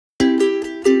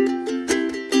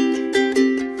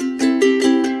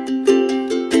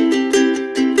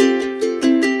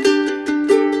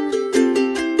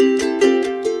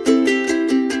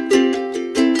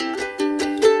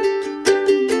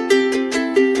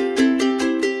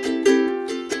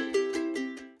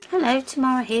Hello,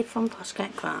 Tamara here from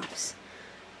Poshcat Crafts.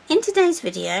 In today's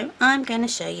video I'm going to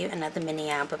show you another mini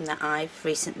album that I've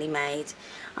recently made.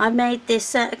 I made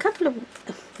this a couple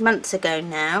of months ago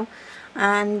now,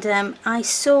 and I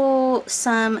saw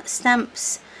some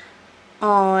stamps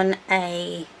on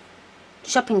a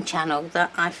shopping channel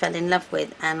that I fell in love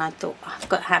with, and I thought, oh, I've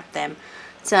got to have them.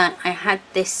 So I had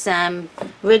this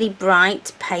really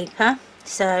bright paper,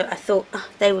 so I thought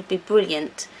they would be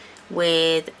brilliant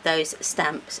with those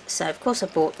stamps. So of course I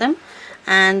bought them,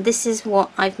 and this is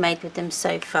what I've made with them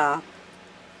so far.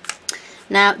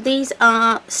 Now these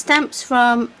are stamps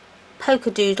from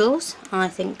Polka Doodles, I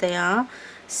think they are.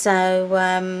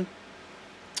 So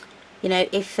you know,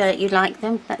 if you like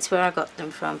them, that's where I got them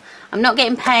from. I'm not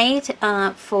getting paid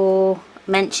for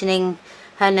mentioning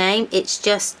her name. It's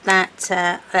just that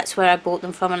that's where I bought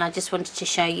them from, and I just wanted to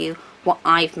show you what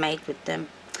I've made with them.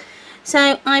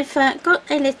 So I've got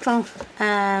a little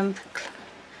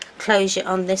closure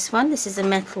on this one. This is a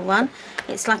metal one.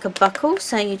 It's like a buckle,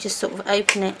 so you just sort of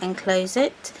open it and close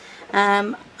it.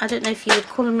 I don't know if you would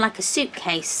call them like a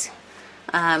suitcase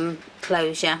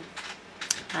closure,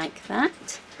 like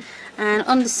that. And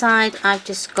on the side I've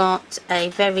just got a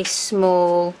very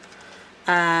small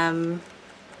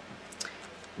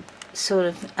sort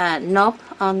of knob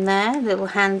on there, little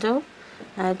handle,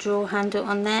 drawer handle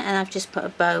on there, and I've just put a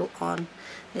bow on.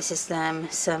 This is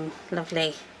some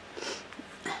lovely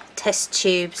test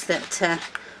tubes that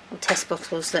or test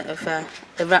bottles that have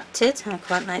erupted. I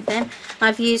quite like them.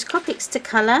 I've used Copics to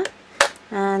colour,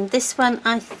 and this one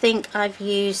I think I've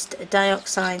used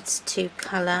dioxides to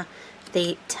colour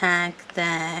the tag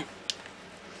there.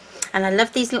 And I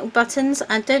love these little buttons.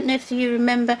 I don't know if you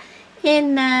remember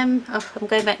in I'm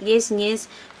going back years and years,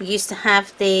 we used to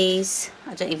have these.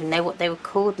 I don't even know what they were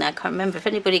called now, I can't remember. If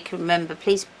anybody can remember,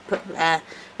 please put a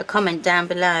comment down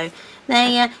below.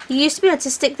 They you used to be able to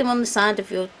stick them on the side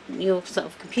of your sort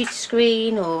of computer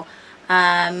screen, or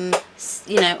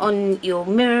you know, on your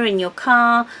mirror in your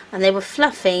car, and they were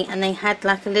fluffy and they had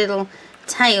like a little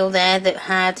tail there that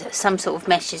had some sort of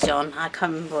meshes on. I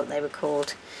can't remember what they were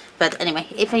called, but anyway,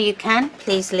 if you can,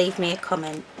 please leave me a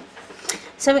comment.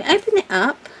 So we open it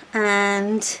up,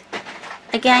 and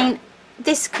again,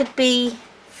 this could be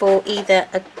for either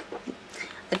a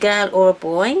girl or a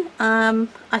boy.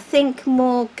 I think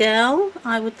more girl,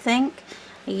 I would think.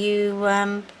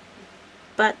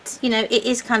 But you know, it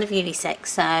is kind of unisex,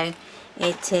 so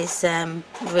it is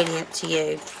really up to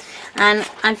you. And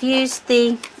I've used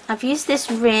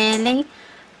this really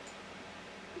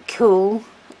cool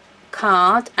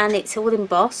card, and it's all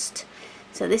embossed.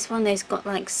 So this one has got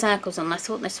like circles on. I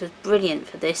thought this was brilliant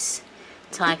for this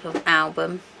type of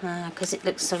album because it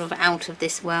looks sort of out of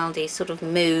this worldy, sort of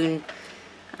moon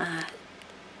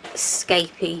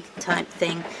escapey type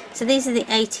thing. So these are the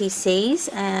ATCs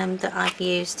that I've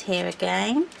used here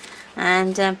again,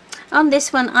 and on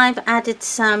this one I've added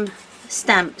some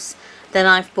stamps that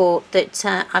I've bought that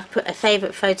I've put a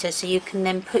favourite photo, so you can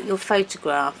then put your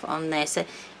photograph on there, so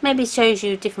maybe it shows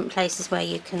you different places where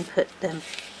you can put them.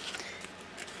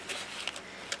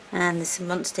 And there's a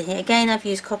monster here. Again, I've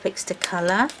used Copics to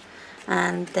colour,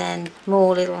 and then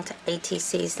more little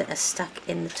ATCs that are stuck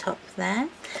in the top there.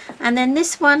 And then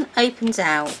this one opens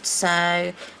out,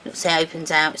 so let's say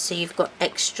opens out, so you've got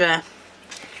extra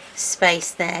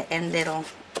space there in little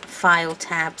file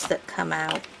tabs that come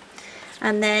out.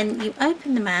 And then you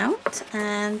open them out,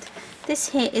 and this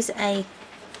here is a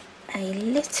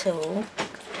little,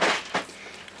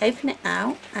 open it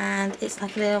out, and it's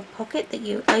like a little pocket that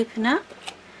you open up,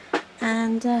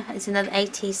 and it's another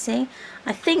ATC.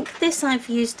 I think this I've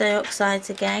used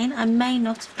dioxides again. I may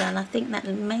not have done. I think that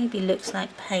maybe looks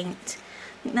like paint.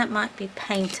 I think that might be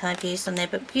paint I've used on there,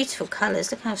 but beautiful colours.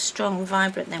 Look how strong and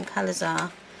vibrant them colours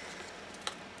are.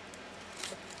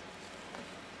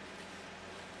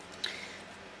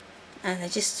 And they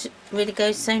just really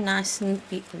go so nice and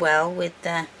well with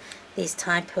these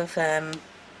type of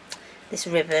this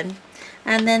ribbon.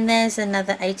 And then there's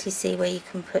another ATC where you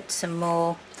can put some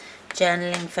more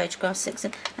journaling photographs,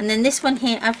 and then this one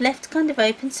here I've left kind of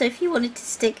open, so if you wanted to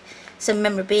stick some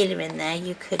memorabilia in there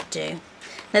you could do.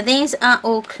 Now these are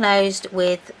all closed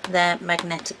with the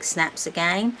magnetic snaps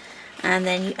again, and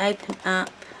then you open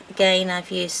up again.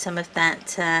 I've used some of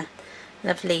that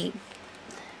lovely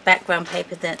background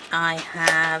paper that I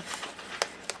have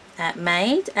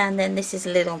made, and then this is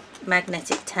a little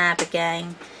magnetic tab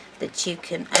again that you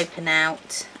can open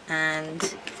out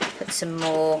and put some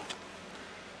more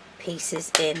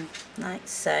pieces in, like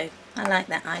so. I like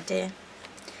that idea.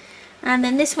 And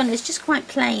then this one is just quite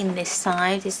plain. This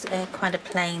side is quite a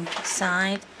plain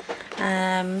side,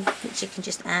 which you can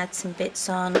just add some bits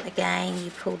on. Again,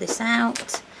 you pull this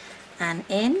out and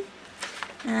in,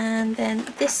 and then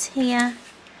this here,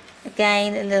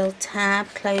 again a little tab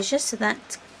closure, so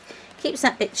that keeps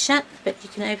that bit shut, but you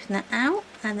can open that out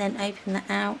and then open that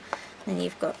out, and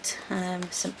you've got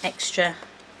some extra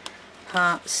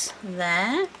parts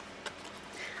there.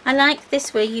 I like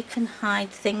this where you can hide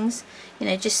things, you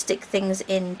know, just stick things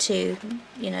into,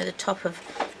 you know, the top of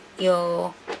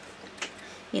your,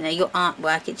 you know, your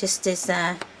artwork. It just is,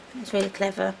 it's really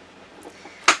clever.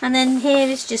 And then here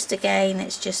is just, again,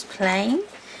 it's just plain.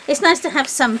 It's nice to have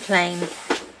some plain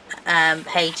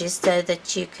pages so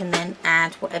that you can then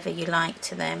add whatever you like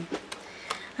to them.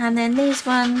 And then these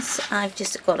ones, I've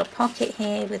just got a pocket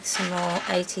here with some more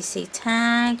ATC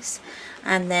tags.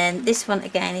 And then this one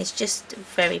again is just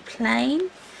very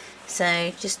plain,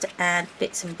 so just to add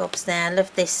bits and bobs there. I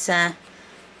love this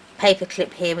paper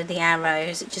clip here with the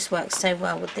arrows. It just works so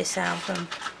well with this album.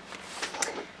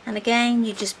 And again,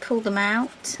 you just pull them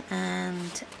out,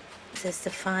 and there's the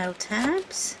file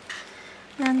tabs.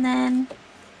 And then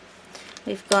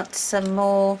we've got some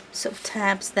more sort of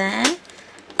tabs there,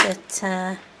 but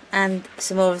and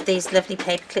some more of these lovely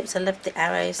paper clips. I love the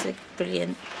arrows, they're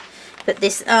brilliant. But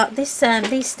these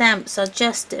stamps are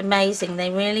just amazing. They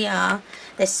really are.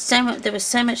 There's so much. There was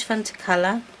so much fun to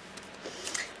colour.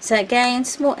 So again,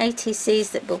 small ATCs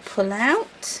that will pull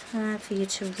out for you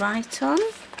to write on,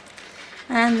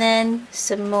 and then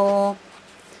some more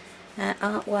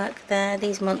artwork there.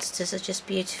 These monsters are just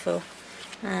beautiful.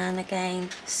 And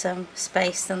again, some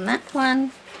space on that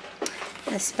one.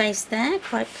 A space there,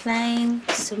 quite plain.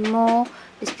 Some more.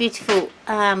 This beautiful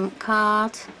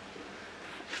card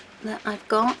that I've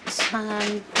got.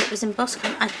 It was embossed.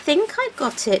 I think I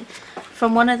got it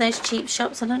from one of those cheap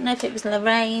shops. I don't know if it was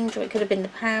Lorraine or it could have been the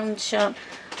pound shop.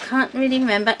 Can't really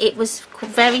remember. It was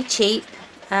very cheap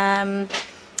to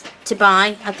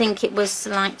buy. I think it was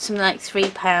like something like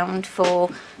 £3 for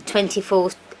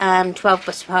 24 12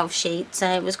 by 12 sheets.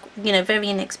 So it was, you know, very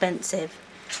inexpensive.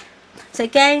 So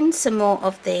again, some more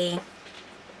of the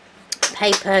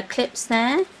paper clips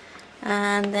there.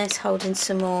 And there's holding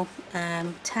some more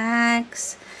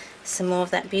tags, some more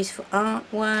of that beautiful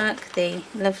artwork, the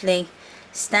lovely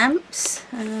stamps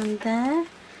there.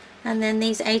 And then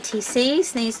these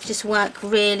ATCs, these just work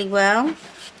really well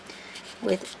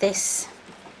with this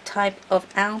type of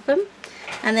album.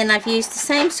 And then I've used the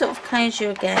same sort of closure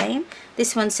again.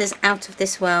 This one says Out of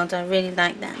This World. I really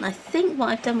like that. And I think what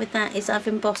I've done with that is I've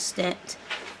embossed it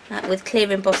with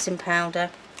clear embossing powder.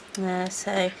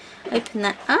 So open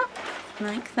that up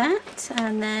like that,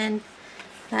 and then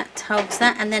that holds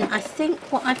that. And then I think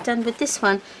what I've done with this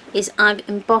one is I've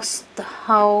embossed the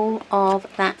whole of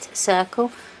that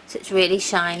circle, so it's really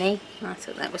shiny. I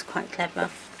thought that was quite clever.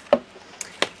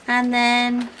 And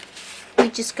then we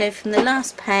just go from the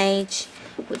last page,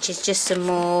 which is just some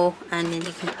more, and then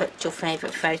you can put your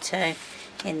favourite photo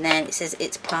in there. It says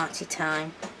It's Party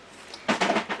Time.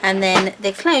 And then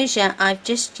the closure, I've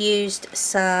just used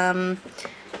some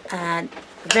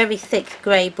very thick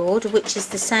grey board, which is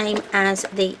the same as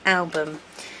the album.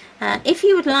 If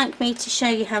you would like me to show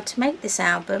you how to make this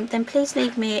album, then please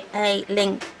leave me a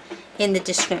link in the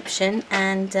description,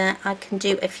 and I can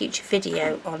do a future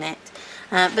video on it.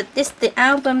 But the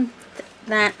album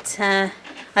that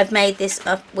I've made this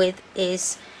up with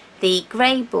is the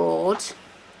grey board.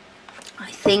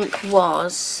 I think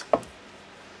was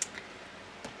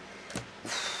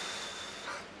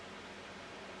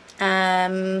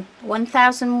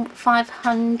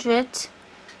 1,500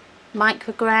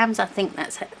 micrograms. I think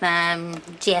that's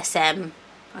GSM.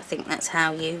 I think that's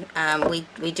how you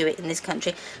we do it in this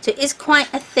country. So it is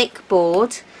quite a thick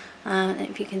board.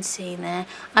 If you can see there,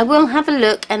 I will have a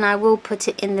look and I will put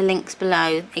it in the links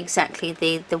below exactly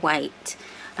the weight.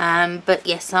 But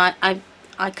yes, I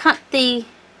cut the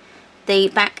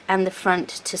back and the front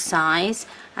to size,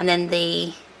 and then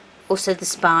also the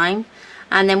spine.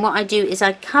 And then what I do is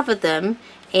I cover them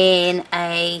in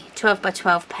a 12 by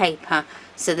 12 paper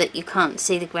so that you can't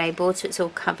see the grey board, so it's all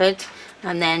covered.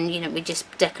 And then, you know, we just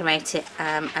decorate it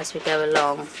as we go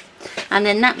along. And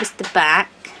then that was the back,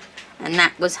 and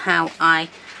that was how I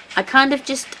kind of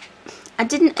just, I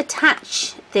didn't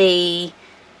attach the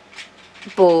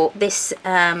board, this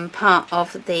part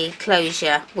of the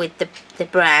closure with the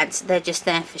brads. They're just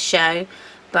there for show,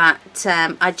 but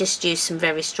I just used some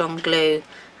very strong glue,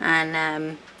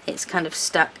 and it's kind of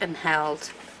stuck and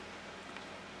held.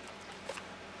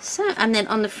 So, and then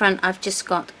on the front I've just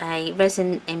got a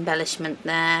resin embellishment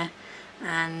there,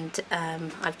 and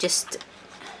I've just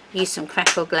used some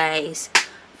crackle glaze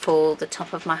for the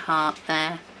top of my heart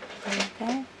there. There we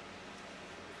go.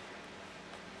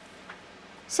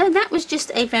 So that was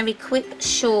just a very quick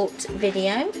short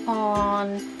video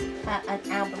on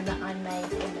an album that I made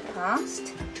in the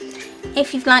past.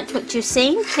 If you've liked what you've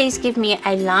seen, please give me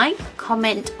a like,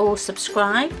 comment or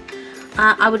subscribe.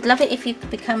 I would love it if you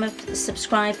become a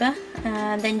subscriber,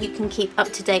 then you can keep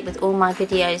up to date with all my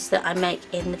videos that I make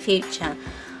in the future.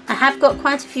 I have got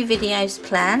quite a few videos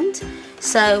planned,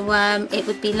 so it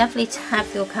would be lovely to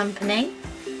have your company.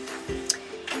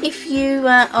 If you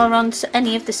are on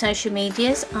any of the social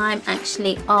medias, I'm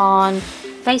actually on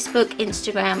Facebook,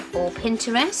 Instagram or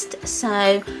Pinterest.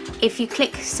 So if you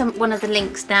click one of the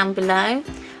links down below,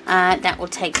 that will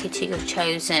take you to your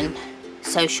chosen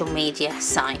social media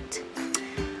site.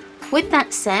 With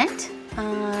that said,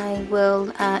 I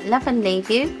will love and leave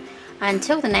you.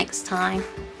 Until the next time,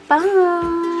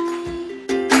 bye.